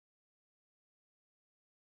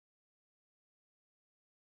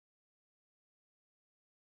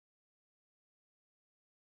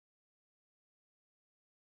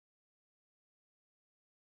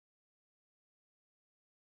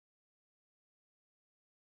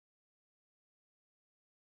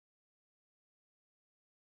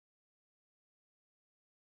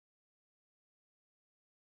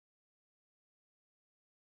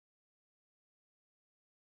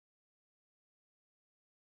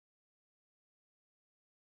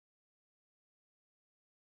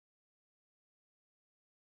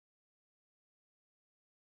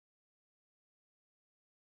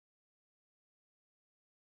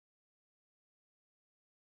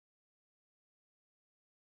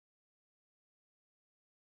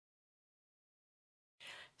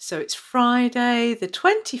So it's Friday, the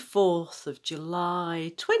 24th of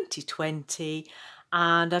July 2020,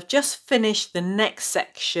 and I've just finished the next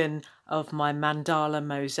section of my mandala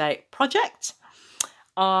mosaic project.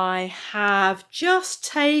 I have just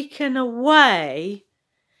taken away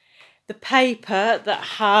the paper that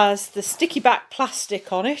has the sticky back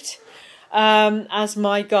plastic on it as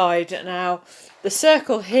my guide. Now, the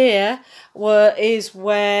circle here is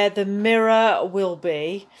where the mirror will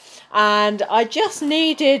be, and I just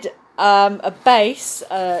needed a base,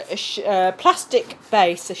 a plastic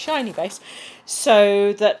base, a shiny base,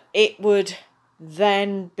 so that it would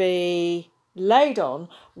then be laid on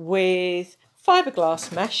with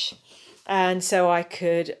fiberglass mesh, and so I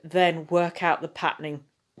could then work out the patterning.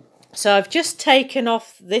 So I've just taken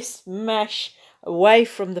off this mesh away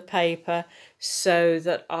from the paper so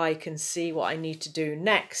that I can see what I need to do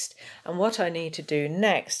next. And what I need to do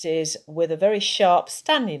next is, with a very sharp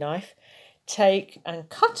Stanley knife, take and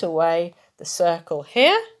cut away the circle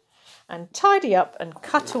here and tidy up and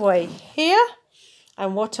cut away here.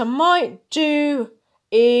 And what I might do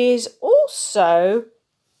is also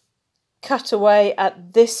cut away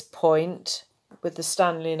at this point with the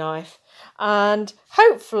Stanley knife, and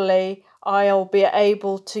hopefully I'll be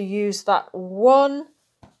able to use that one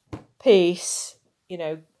piece, you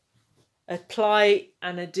know, apply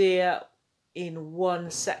and adhere in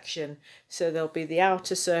one section, so there'll be the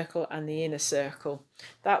outer circle and the inner circle.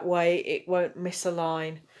 That way it won't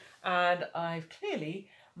misalign. And I've clearly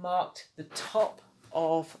marked the top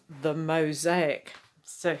of the mosaic.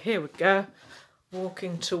 So here we go,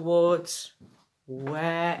 walking towards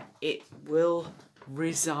where it will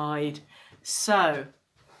reside. So,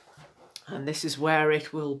 and this is where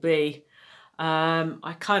it will be.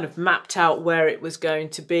 I kind of mapped out where it was going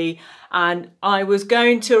to be, and I was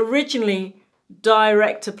going to originally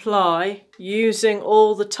direct apply using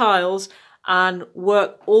all the tiles and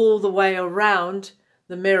work all the way around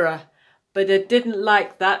the mirror, but I didn't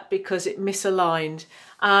like that because it misaligned.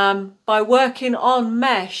 By working on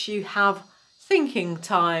mesh, you have thinking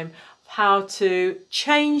time, how to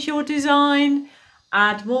change your design,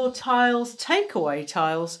 add more tiles, take away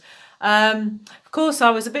tiles. Of course, I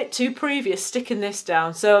was a bit too previous sticking this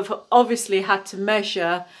down, so I've obviously had to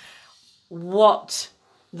measure what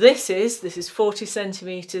this is. This is 40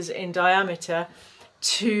 centimetres in diameter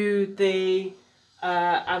to the,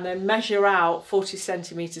 and then measure out 40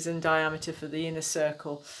 centimetres in diameter for the inner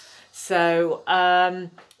circle. So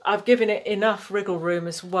I've given it enough wriggle room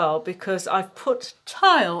as well, because I've put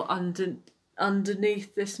tile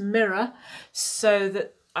underneath this mirror so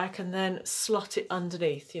that I can then slot it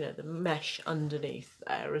underneath, you know, the mesh underneath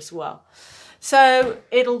there as well. So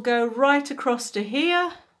it'll go right across to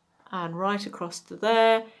here and right across to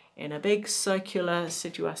there in a big circular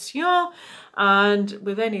situation, and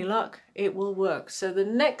with any luck it will work. So the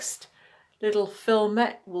next little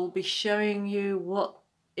filmette will be showing you what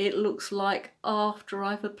it looks like after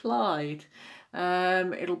I've applied.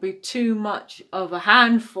 It'll be too much of a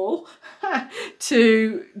handful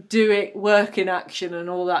to do it work in action and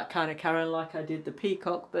all that kind of carrying like I did the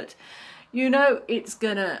peacock, but you know, it's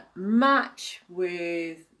gonna match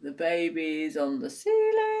with the babies on the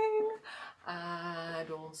ceiling and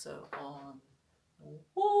also on the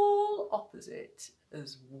wall opposite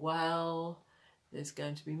as well. There's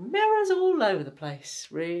going to be mirrors all over the place,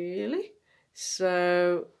 really.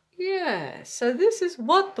 So yeah, so this is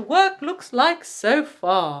what the work looks like so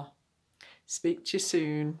far. Speak to you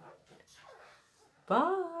soon.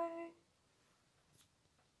 Bye.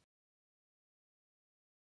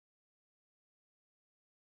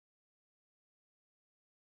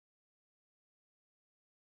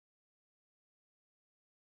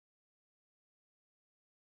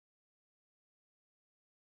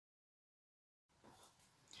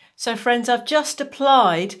 So friends, I've just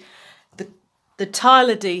applied the tile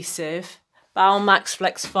adhesive, Max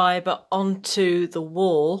Flex Fibre, onto the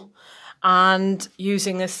wall, and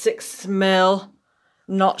using a 6mm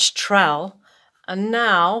notch trowel, and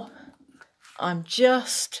now I'm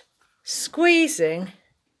just squeezing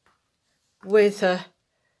with the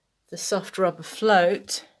soft rubber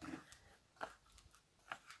float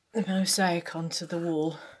the mosaic onto the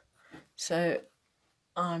wall. So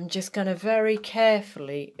I'm just going to very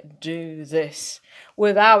carefully do this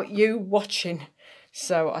without you watching.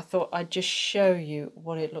 So I thought I'd just show you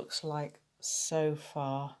what it looks like so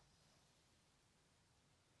far.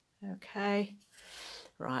 Okay,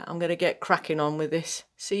 right, I'm going to get cracking on with this.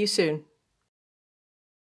 See you soon.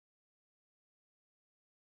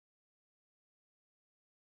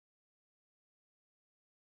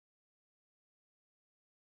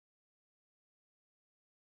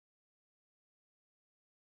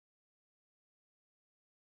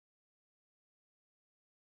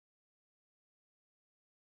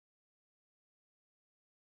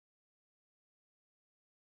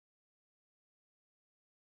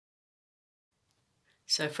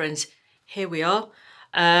 So friends, here we are.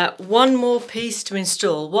 One more piece to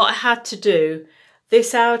install. What I had to do,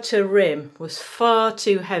 this outer rim was far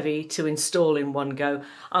too heavy to install in one go,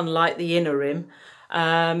 unlike the inner rim,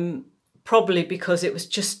 probably because it was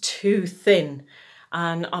just too thin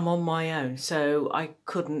and I'm on my own, so I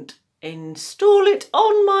couldn't install it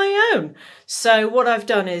on my own. So what I've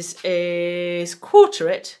done is quarter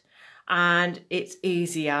it, and it's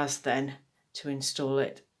easy as then to install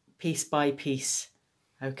it piece by piece.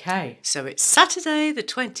 Okay, so it's Saturday the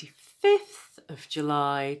 25th of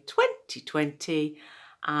July 2020,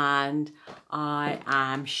 and I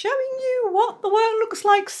am showing you what the work looks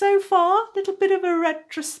like so far. A little bit of a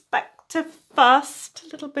retrospective first, a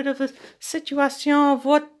little bit of a situation of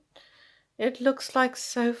what it looks like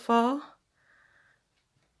so far.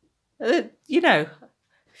 You know,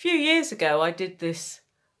 a few years ago I did this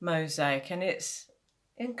mosaic, and it's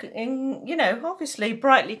you know, obviously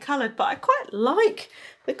brightly coloured, but I quite like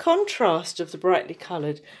the contrast of the brightly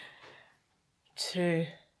coloured to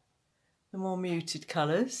the more muted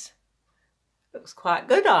colours. Looks quite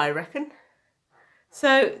good, I reckon.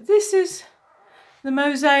 So this is the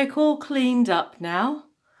mosaic all cleaned up now.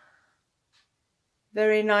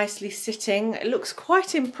 Very nicely sitting. It looks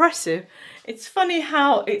quite impressive. It's funny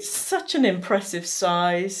how it's such an impressive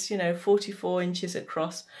size, you know, 44 inches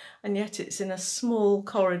across, and yet it's in a small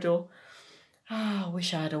corridor. I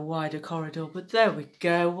wish I had a wider corridor, but there we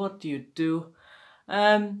go. What do you do?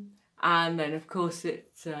 And then of course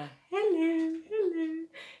it's hello.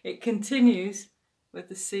 It continues with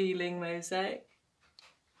the ceiling mosaic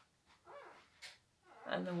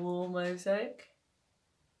and the wall mosaic.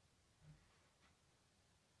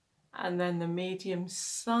 And then the medium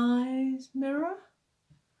size mirror,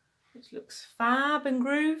 which looks fab and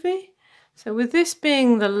groovy. So with this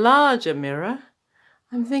being the larger mirror,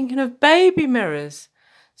 I'm thinking of baby mirrors.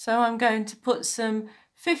 So I'm going to put some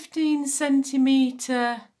 15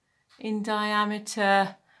 centimetre in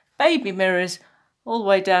diameter baby mirrors all the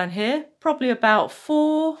way down here, probably about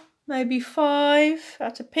 4, maybe 5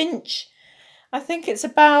 at a pinch. I think it's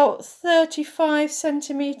about 35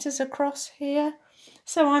 centimetres across here.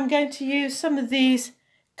 So I'm going to use some of these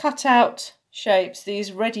cut out shapes,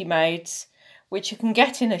 these ready-mades, which you can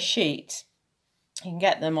get in a sheet. You can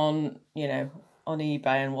get them on, you know, on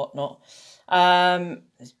eBay and whatnot.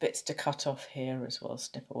 There's bits to cut off here as well,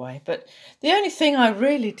 snip away. But the only thing I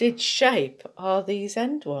really did shape are these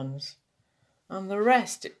end ones. And the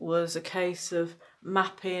rest, it was a case of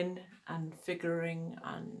mapping and figuring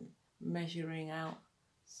and measuring out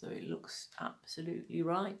so it looks absolutely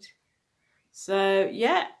right. So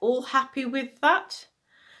yeah, all happy with that.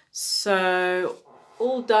 So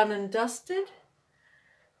all done and dusted.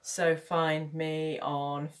 So find me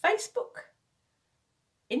on Facebook,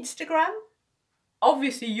 Instagram,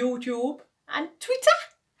 obviously YouTube and Twitter.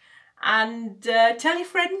 And tell your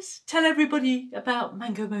friends, tell everybody about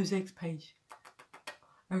Mango Mosaic's page.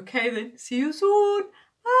 Okay then, see you soon.